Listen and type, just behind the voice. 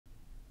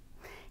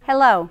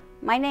Hello,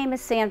 my name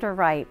is Sandra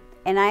Wright,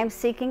 and I am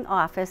seeking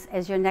office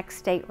as your next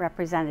state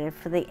representative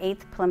for the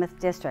 8th Plymouth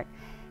District,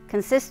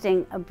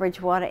 consisting of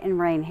Bridgewater and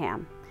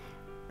Rainham.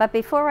 But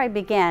before I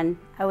begin,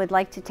 I would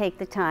like to take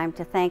the time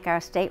to thank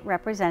our state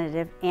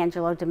representative,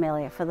 Angelo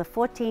D'Amelia, for the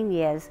 14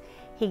 years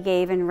he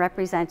gave in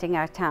representing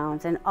our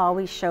towns and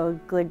always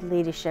showed good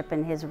leadership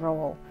in his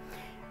role.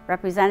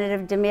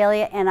 Representative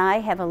D'Amelia and I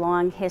have a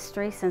long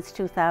history since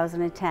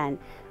 2010,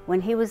 when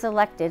he was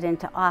elected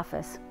into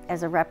office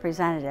as a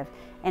representative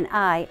and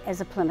I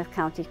as a Plymouth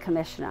County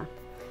Commissioner.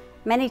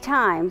 Many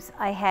times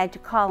I had to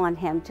call on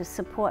him to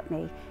support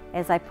me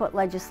as I put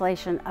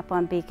legislation up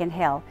on Beacon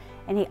Hill,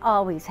 and he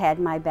always had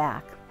my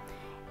back.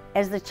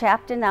 As the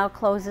chapter now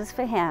closes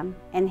for him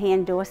and he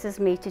endorses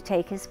me to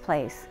take his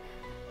place,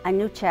 a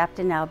new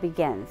chapter now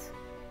begins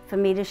for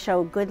me to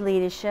show good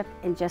leadership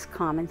and just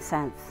common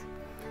sense.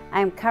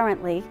 I am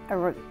currently a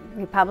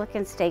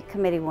Republican State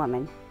Committee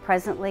woman,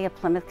 presently a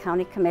Plymouth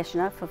County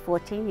Commissioner for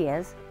 14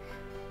 years,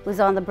 was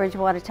on the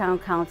Bridgewater Town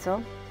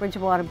Council,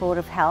 Bridgewater Board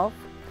of Health,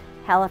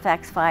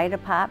 Halifax Fire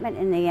Department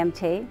and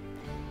EMT,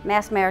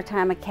 Mass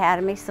Maritime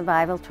Academy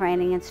Survival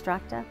Training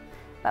Instructor,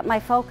 but my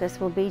focus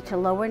will be to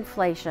lower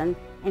inflation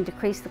and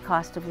decrease the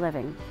cost of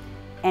living,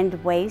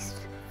 end waste,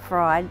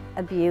 fraud,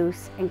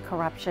 abuse, and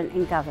corruption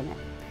in government,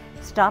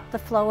 stop the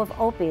flow of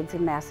opiates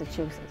in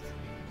Massachusetts.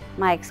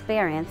 My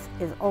experience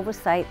is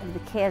oversight of the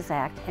CARES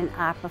Act and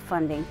ARPA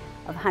funding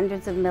of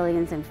hundreds of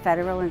millions in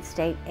federal and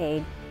state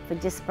aid for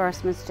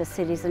disbursements to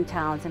cities and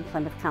towns in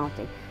Plymouth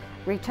County,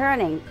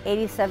 returning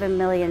 $87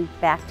 million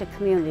back to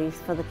communities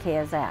for the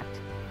CARES Act.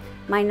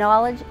 My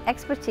knowledge,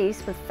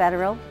 expertise with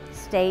federal,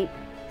 state,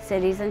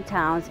 cities and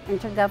towns,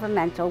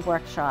 intergovernmental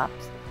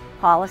workshops,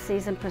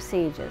 policies and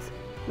procedures.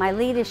 My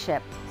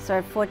leadership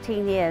served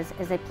 14 years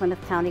as a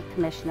Plymouth County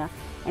Commissioner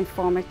and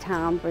former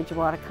town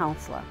Bridgewater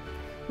Councilor.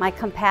 My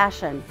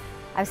compassion,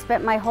 I've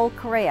spent my whole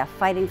career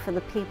fighting for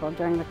the people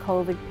during the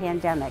COVID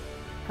pandemic,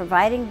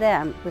 providing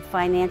them with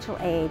financial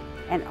aid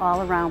and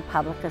all-around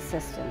public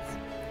assistance.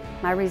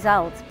 My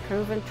results,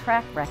 proven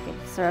track record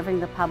serving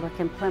the public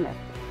in Plymouth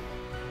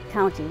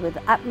County with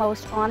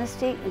utmost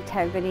honesty,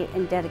 integrity,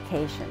 and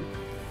dedication.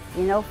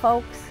 You know,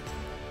 folks,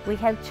 we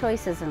have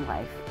choices in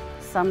life.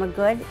 Some are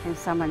good and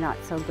some are not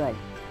so good.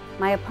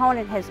 My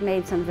opponent has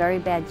made some very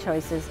bad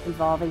choices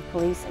involving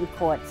police and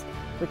courts,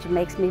 which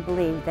makes me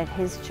believe that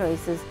his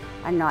choices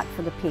are not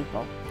for the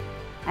people.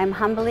 I'm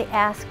humbly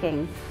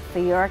asking for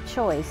your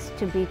choice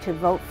to be to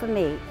vote for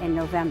me in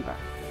November.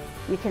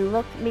 You can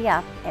look me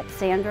up at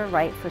Sandra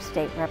Wright for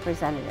State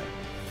Representative.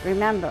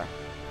 Remember,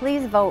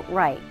 please vote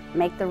right,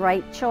 make the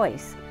right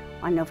choice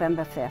on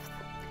November 5th.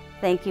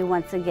 Thank you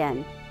once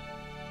again.